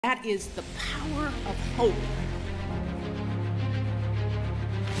That is the power of hope.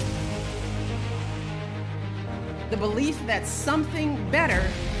 The belief that something better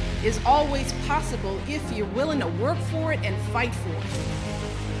is always possible if you're willing to work for it and fight for it.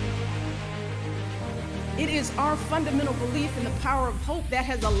 It is our fundamental belief in the power of hope that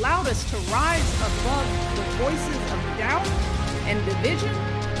has allowed us to rise above the voices of doubt and division,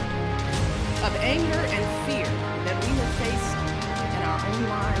 of anger and fear that we have faced in our own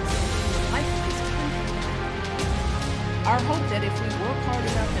lives and in the life of this country. Our hope that if we work hard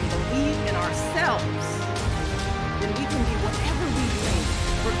enough and believe in ourselves, then we can be whatever we dream,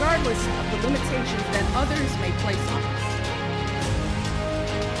 regardless of the limitations that others may place on us.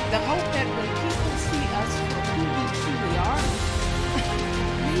 The hope that when people see us for who we truly are,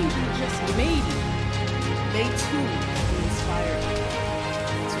 maybe, just maybe, they too will be inspired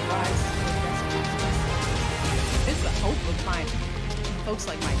to rise to their best possible. It's the hope of folks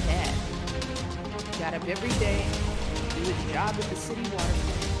like my dad. He got up every day, do his job at the city water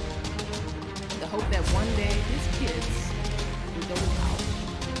plant. The hope that one day his kids would go to college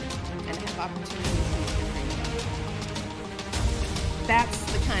and have opportunities to make their dreams come. That's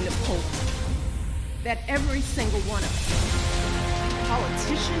the kind of hope that every single one of us,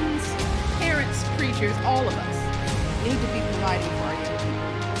 politicians, parents, preachers, all of us, need to be providing for our young people.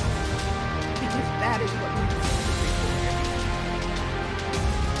 Because that is what we need to bring forward every day.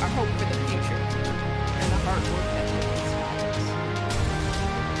 Our hope for the future and the hard work that inspires.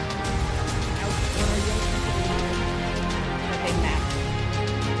 I want our young people to know that they matter,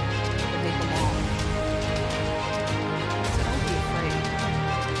 that they belong. So don't be afraid.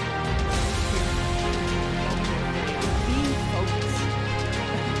 Don't be afraid. Be focused.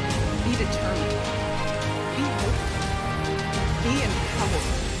 Be determined. Be hopeful. Be empowered.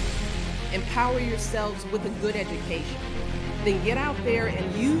 Empower yourselves with a good education. Then get out there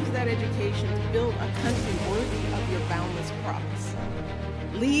and use that education to build a country worthy of your boundless promise.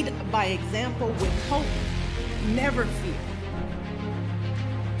 Lead by example with hope. Never fear.